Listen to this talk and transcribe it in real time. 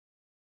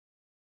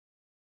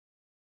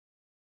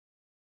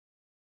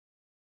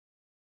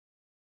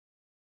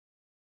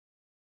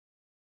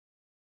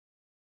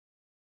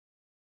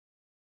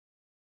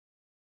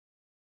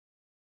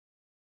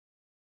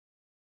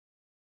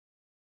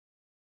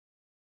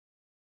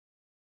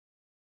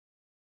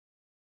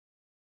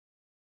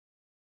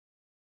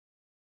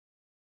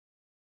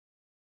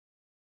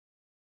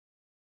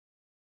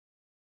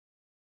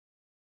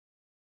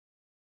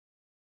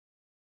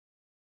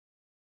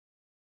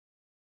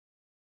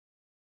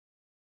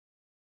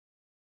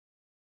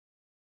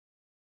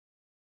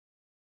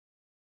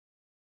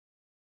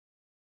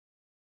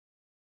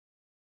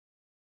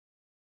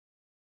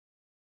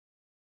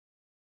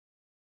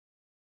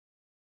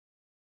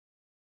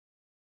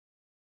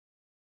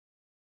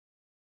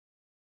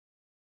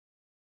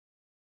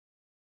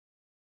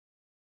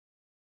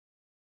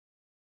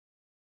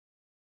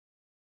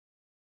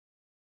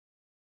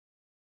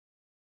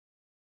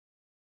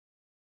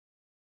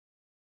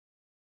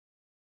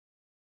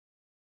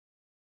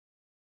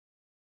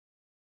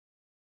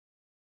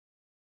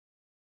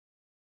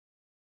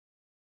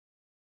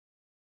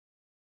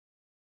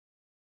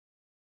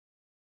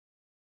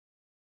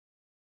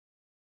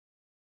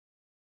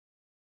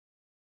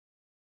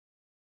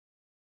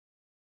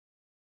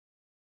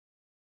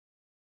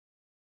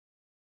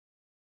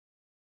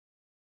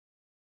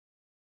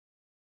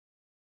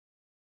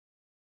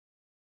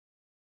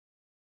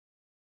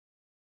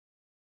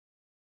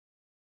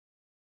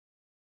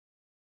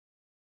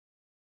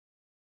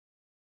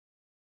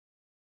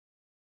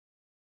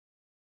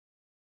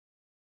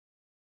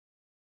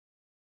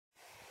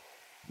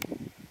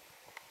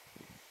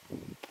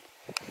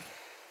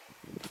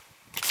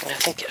I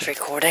think it's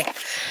recording.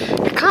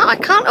 I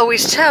can't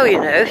always tell, you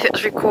know, if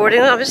it's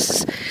recording.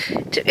 It's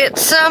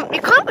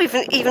you can't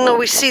even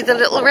always see the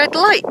little red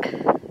light.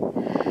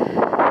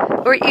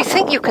 Or you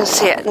think you can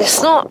see it, and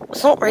it's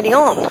not really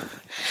on.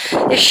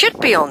 It should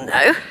be on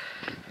though.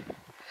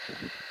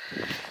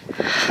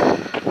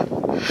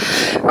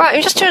 Right,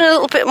 I'm just doing a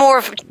little bit more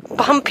of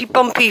bumpy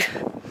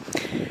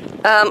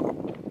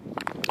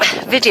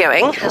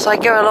videoing as I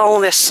go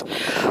along this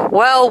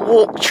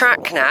well-walked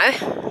track now,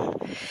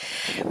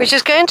 which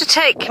is going to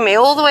take me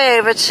all the way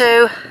over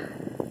to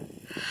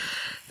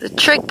the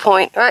Trig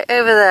point right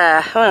over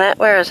there.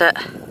 Where is it?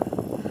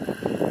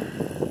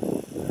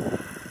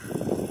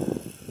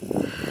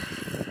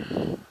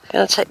 It's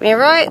going to take me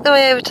right the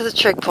way over to the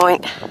Trig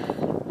point.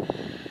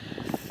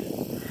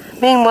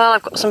 Meanwhile,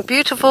 I've got some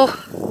beautiful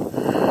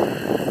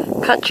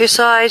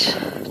countryside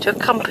to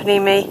accompany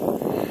me.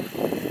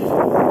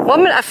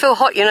 One minute I feel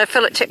hot, you know, I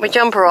feel like take my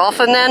jumper off,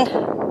 and then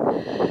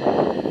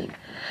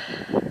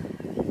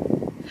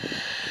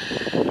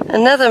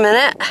another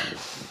minute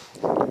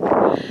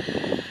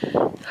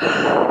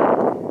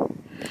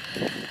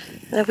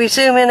and if we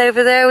zoom in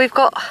over there, we've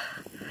got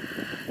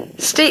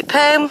steep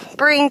home,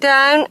 bring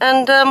down,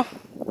 and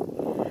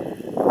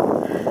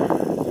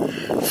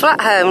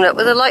flat home. Look,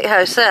 with a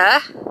lighthouse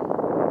there.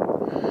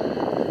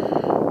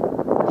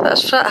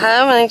 That's flat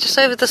home, and just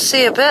over the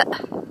sea a bit.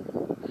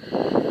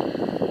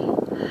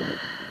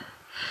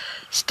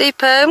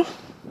 Steep home,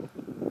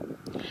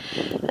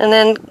 and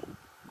then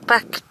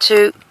back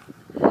to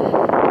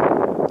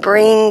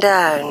Breen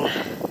Down,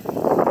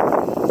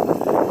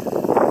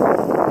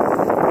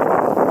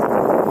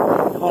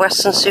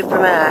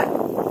 Weston-super-Mare.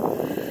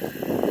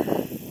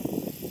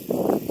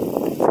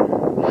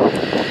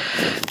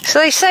 So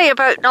they say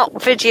about not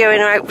videoing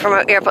out from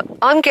out here, but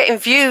I'm getting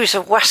views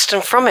of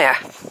Weston from here.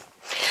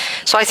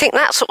 So I think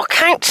that's what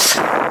counts.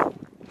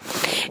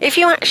 If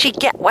you actually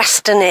get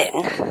Weston in,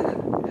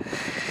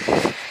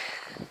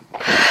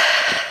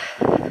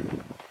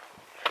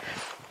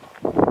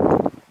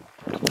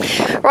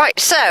 right,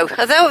 so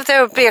although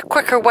there would be a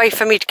quicker way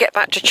for me to get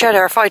back to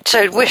Cheddar if I'd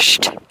so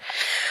wished,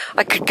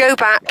 I could go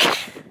back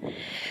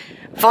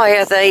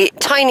via the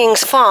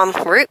Tynings Farm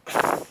route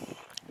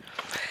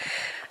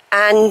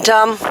and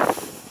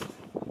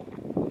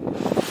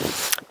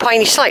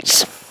Piney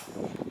Sights.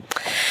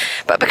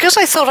 But because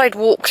I thought I'd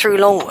walk through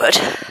Longwood,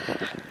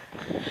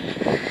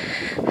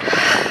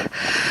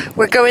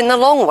 we're going the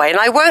long way, and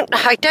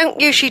I don't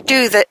usually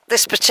do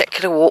this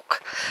particular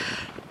walk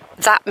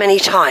that many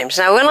times.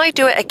 Now when I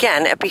do it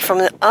again, it'll be from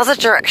the other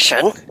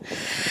direction,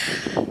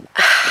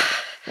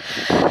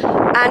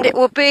 and it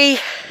will be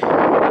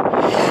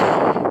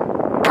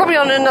probably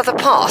on another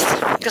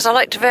path, because I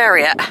like to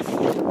vary it.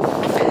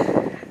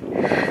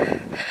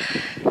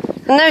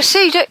 No, so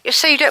you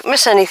don't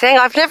miss anything.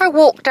 I've never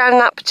walked down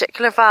that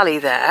particular valley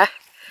there.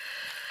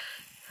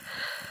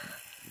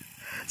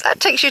 That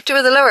takes you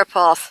to the lower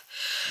path.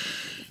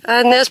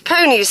 And there's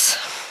ponies.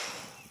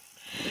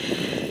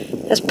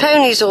 There's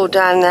ponies all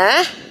down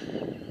there.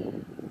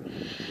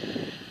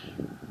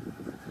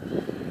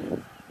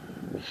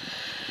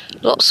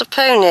 Lots of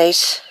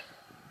ponies.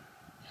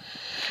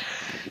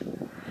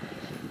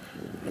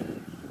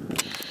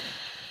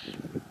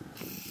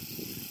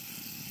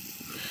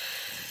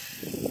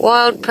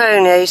 Wild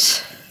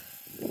ponies.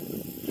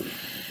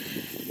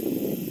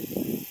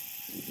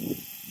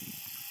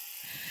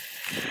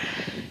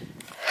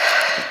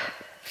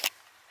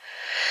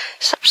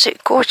 It's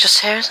absolutely gorgeous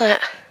here, isn't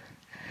it?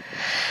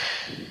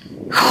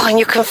 Oh, and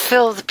you can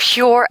feel the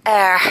pure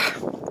air.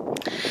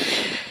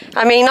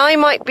 I mean, I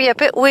might be a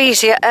bit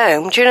wheezy at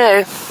home, do you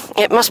know?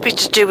 It must be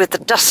to do with the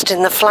dust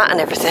in the flat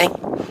and everything,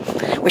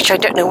 which I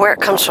don't know where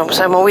it comes from, because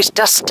I'm always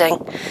dusting,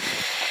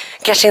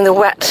 getting the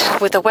wet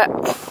with the wet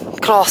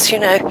cloth, you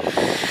know.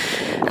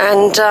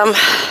 And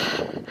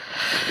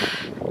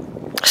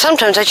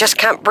sometimes I just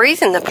can't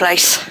breathe in the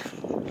place.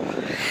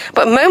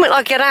 But the moment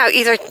I get out,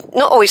 either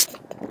not always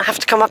have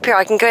to come up here,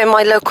 I can go in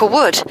my local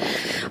wood.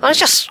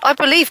 I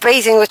believe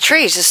bathing with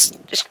trees is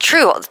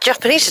true what the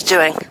Japanese are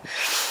doing.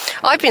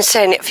 I've been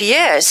saying it for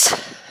years.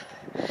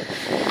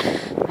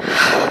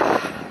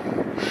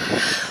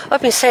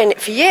 I've been saying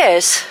it for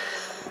years.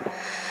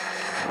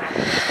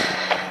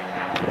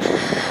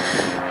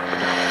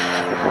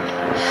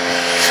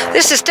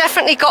 This has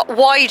definitely got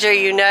wider,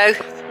 you know,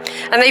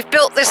 and they've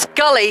built this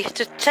gully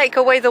to take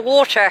away the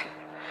water.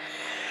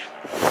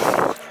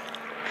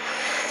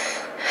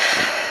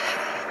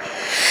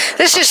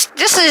 This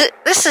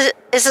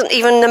isn't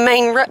even the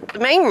main run.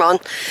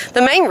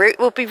 The main route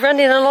will be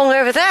running along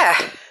over there.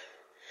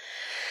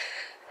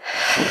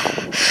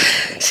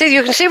 See,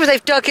 you can see where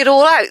they've dug it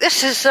all out.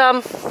 This is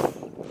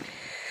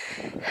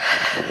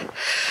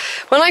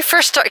when I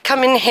first started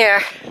coming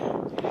here.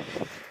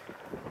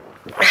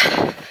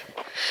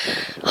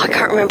 I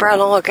can't remember how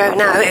long ago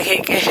now.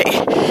 It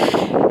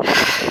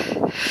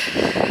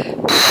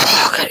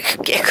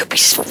could be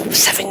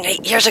 7,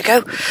 8 years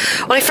ago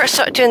when I first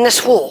started doing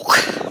this walk.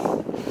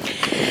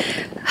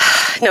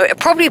 No, it'd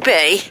probably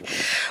be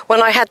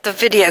when I had the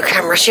video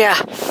cameras,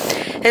 yeah.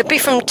 It'll be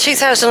from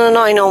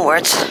 2009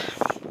 onwards.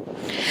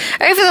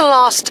 Over the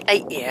last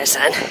 8 years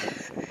then,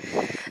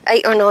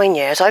 8 or 9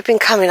 years, I've been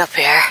coming up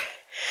here.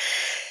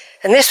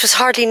 And this was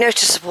hardly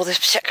noticeable, this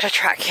particular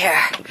track here.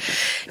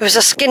 It was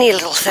a skinny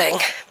little thing.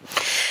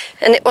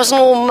 And it wasn't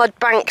all mud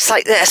banks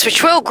like this,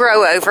 which will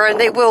grow over and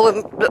they will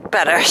look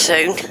better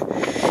soon.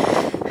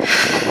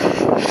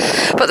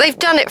 But they've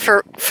done it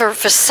for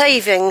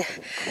saving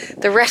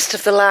the rest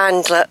of the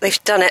land.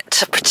 They've done it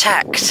to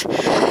protect.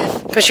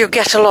 Because you'll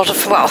get a lot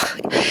of, well,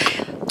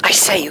 I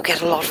say you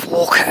get a lot of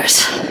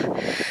walkers.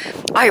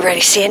 I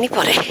rarely see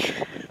anybody.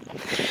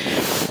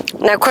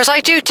 Now, of course, I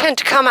do tend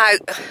to come out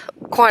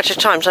quieter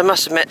times, I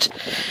must admit.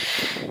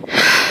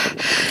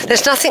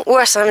 There's nothing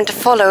worse than having to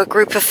follow a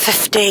group of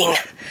 15.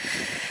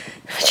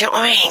 Do you know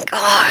what I mean?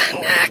 Oh,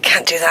 no, I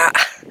can't do that.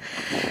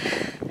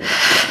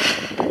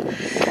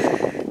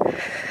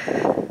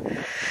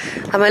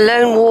 I'm a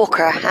lone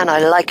walker and I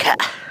like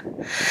it.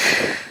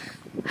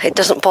 It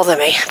doesn't bother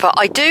me, but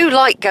I do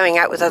like going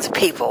out with other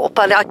people,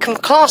 but I can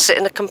class it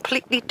in a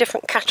completely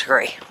different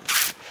category.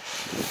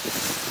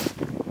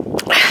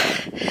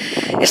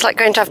 It's like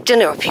going to have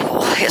dinner with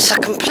people. It's a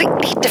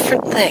completely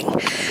different thing.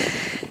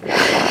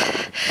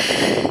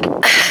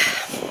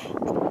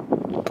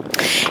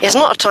 It's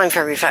not a time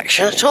for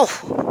reflection at all.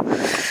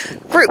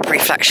 Group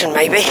reflection,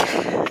 maybe.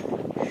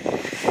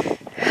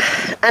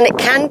 And it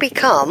can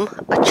become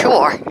a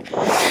chore.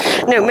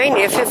 No,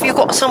 mainly if you've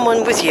got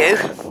someone with you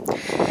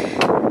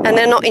and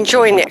they're not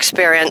enjoying the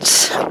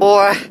experience,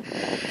 or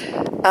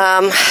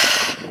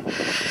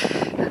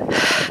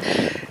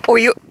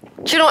you,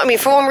 do you know what I mean?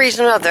 For one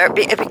reason or another,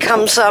 it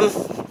becomes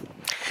something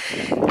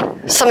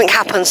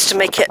happens to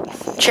make it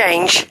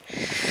change.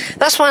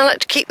 That's why I like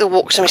to keep the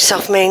walks to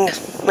myself.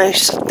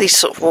 Most of these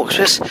sort of walks,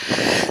 because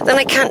then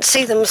I can't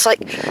see them. It's like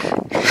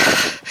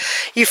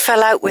you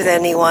fell out with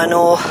anyone,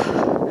 or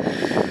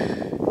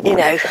you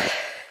know.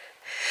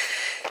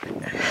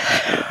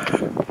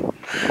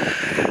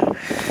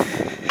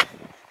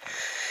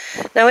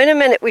 Now in a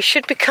minute we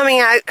should be coming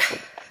out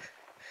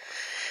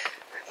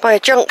by a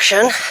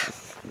junction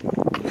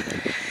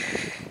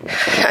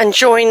and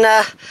join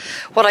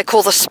what I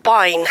call the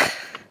spine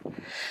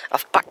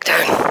of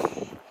Backdown.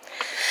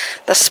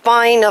 The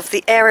spine of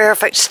the area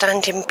of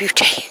outstanding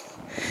beauty.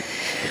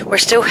 We're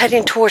still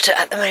heading towards it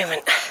at the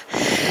moment.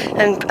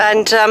 And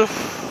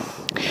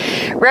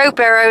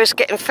Rowbarrow is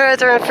getting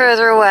further and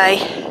further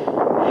away.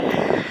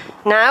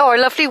 Now our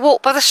lovely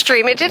walk by the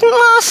stream, it didn't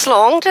last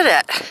long, did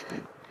it?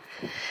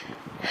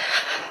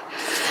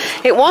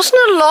 It wasn't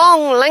a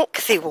long,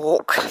 lengthy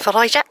walk, but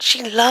I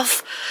actually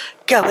love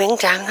going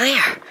down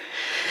there.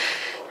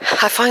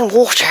 I find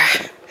water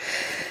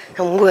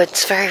and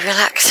woods very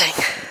relaxing.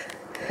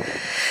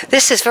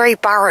 This is very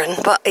barren,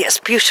 but it's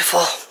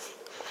beautiful.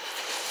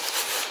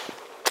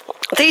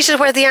 These are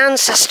where the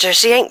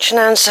ancestors, the ancient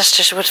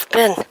ancestors would have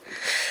been.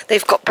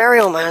 They've got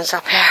burial mounds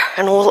up here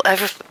and all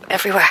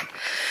everywhere.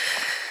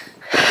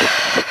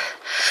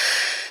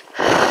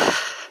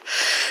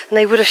 And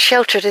they would have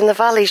sheltered in the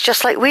valleys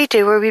just like we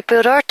do, where we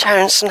build our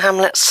towns and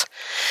hamlets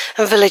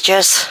and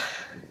villages.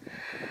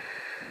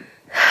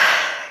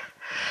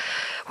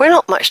 We're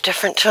not much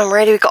different to them,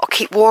 really. We've got to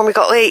keep warm, we've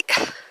got to eat.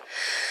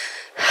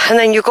 And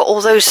then you've got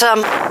all those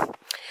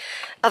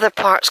other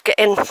parts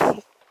getting,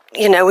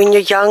 you know, when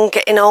you're young,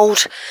 getting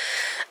old,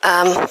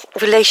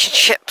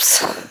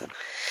 relationships,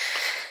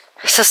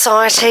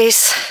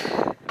 societies,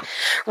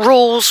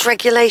 rules,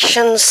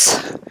 regulations,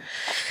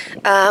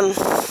 and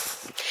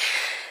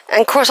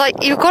of course,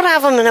 you've got to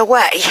have them in a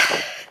way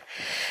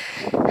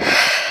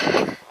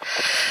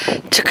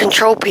to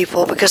control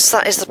people, because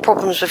that is the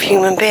problems with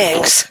human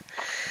beings.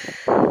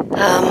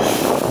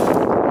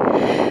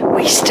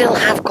 We still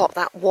have got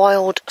that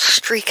wild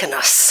streak in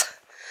us.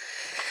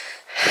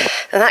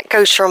 And that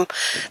goes from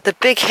the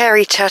big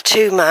hairy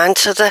tattoo man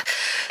to the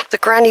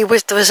granny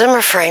with the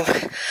Zimmer frame.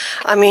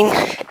 I mean,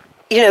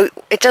 you know,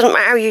 it doesn't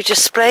matter how you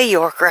display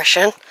your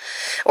aggression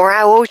or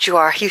how old you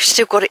are, you've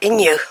still got it in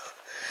you.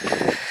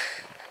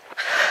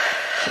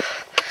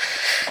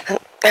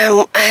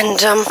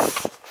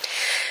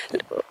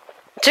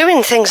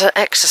 Doing things like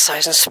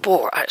exercise and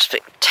sport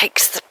actually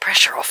takes the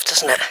pressure off,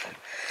 doesn't it?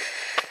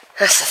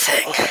 That's the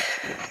thing.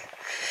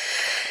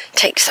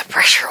 Takes the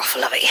pressure off,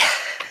 lovey.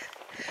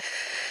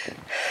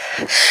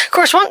 Of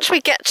course, once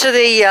we get to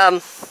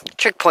the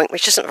trig point,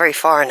 which isn't very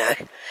far now,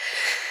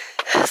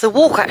 the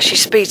walk actually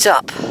speeds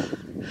up.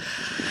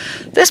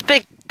 This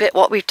big bit,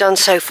 what we've done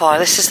so far,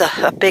 this is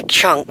a big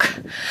chunk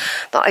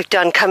that I've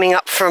done coming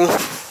up from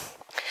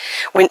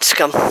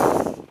Winscombe.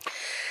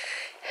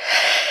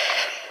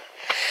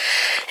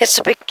 It's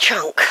a big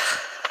chunk.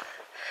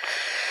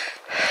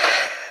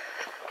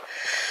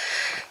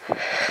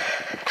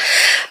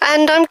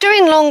 And I'm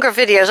doing longer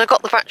videos. I've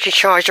got the battery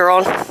charger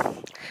on.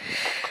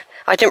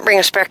 I didn't bring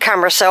a spare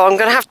camera, so I'm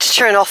going to have to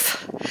turn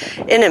off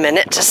in a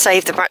minute to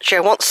save the battery.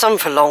 I want some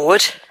for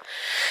Longwood.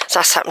 So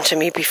that's happened to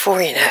me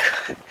before, you know.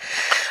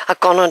 I've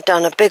gone and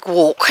done a big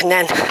walk and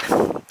then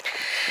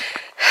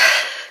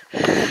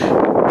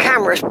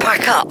cameras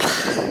pack up.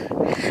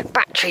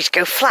 Batteries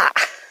go flat.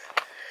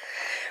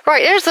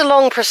 Right, here's the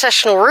long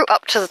processional route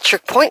up to the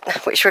trig point,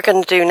 which we're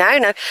going to do now.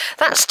 Now,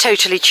 that's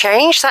totally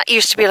changed. That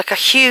used to be like a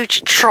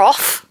huge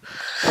trough,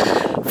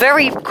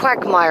 very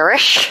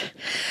quagmire-ish,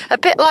 a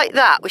bit like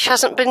that, which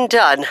hasn't been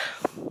done.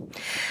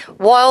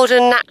 Wild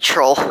and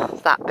natural,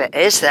 that bit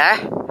is there.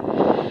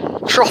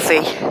 Trophy.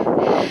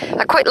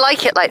 I quite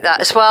like it like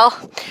that as well.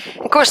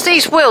 Of course,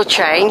 these will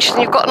change,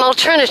 and you've got an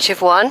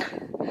alternative one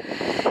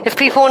if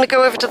people want to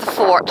go over to the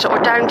fort or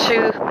down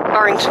to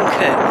Barrington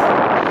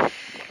Combe.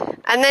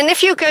 And then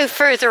if you go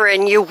further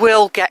in, you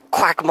will get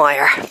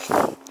quagmire.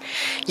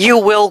 You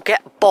will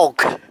get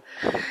bog,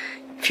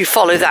 if you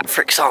follow that,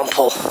 for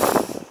example.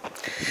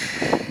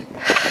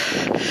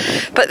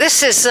 But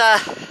this is,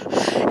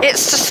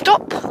 it's to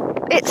stop,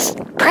 it's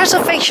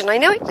preservation. I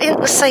know it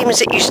isn't the same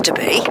as it used to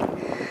be.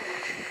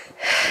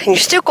 And you've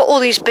still got all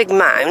these big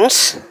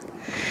mounds.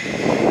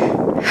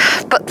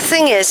 But the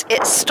thing is,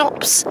 it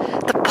stops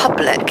the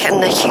public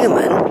and the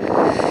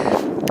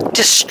human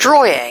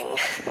destroying,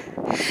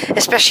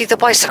 especially the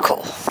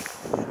bicycle.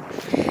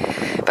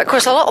 But of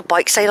course, a lot of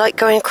bikes, they like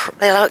going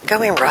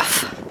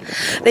rough.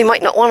 They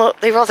might not want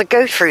to, they'd rather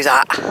go through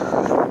that.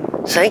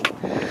 See?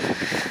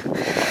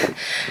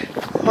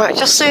 Right,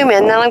 just zoom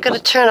in, then I'm going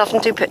to turn off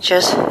and do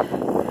pictures.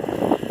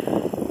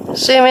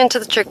 Zoom into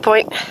the trig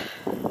point.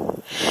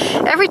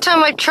 Every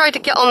time I've tried to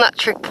get on that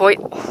trig point,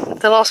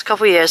 the last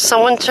couple of years,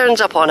 someone turns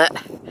up on it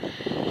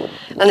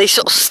and they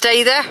sort of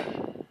stay there.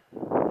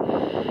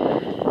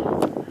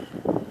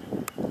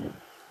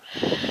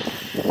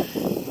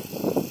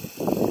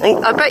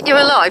 And I bet you're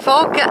alive,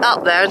 I'll get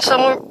up there and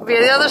someone will be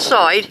on the other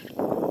side.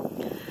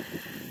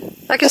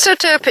 I can still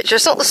take a picture,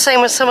 it's not the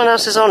same when someone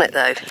else is on it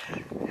though.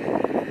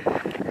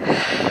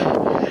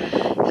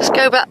 Just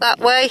go back that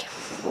way.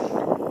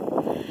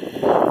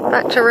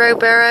 Back to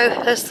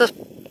Rowbarrow, there's the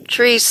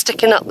trees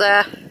sticking up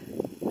there.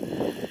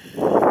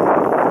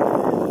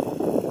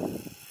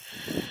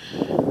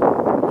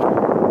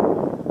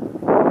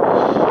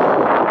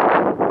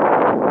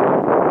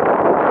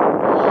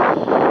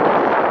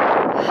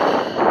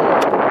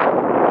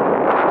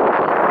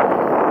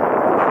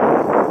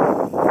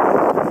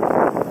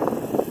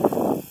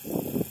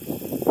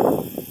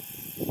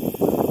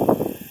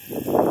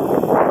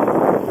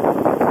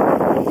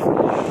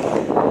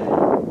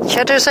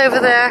 Cheddar's over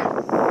there,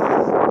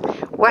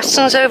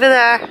 Weston's over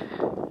there,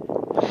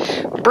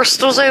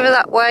 Bristol's over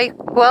that way,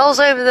 Wells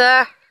over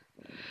there,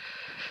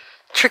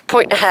 trig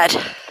point ahead.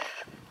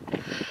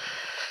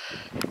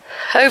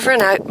 Over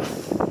and out.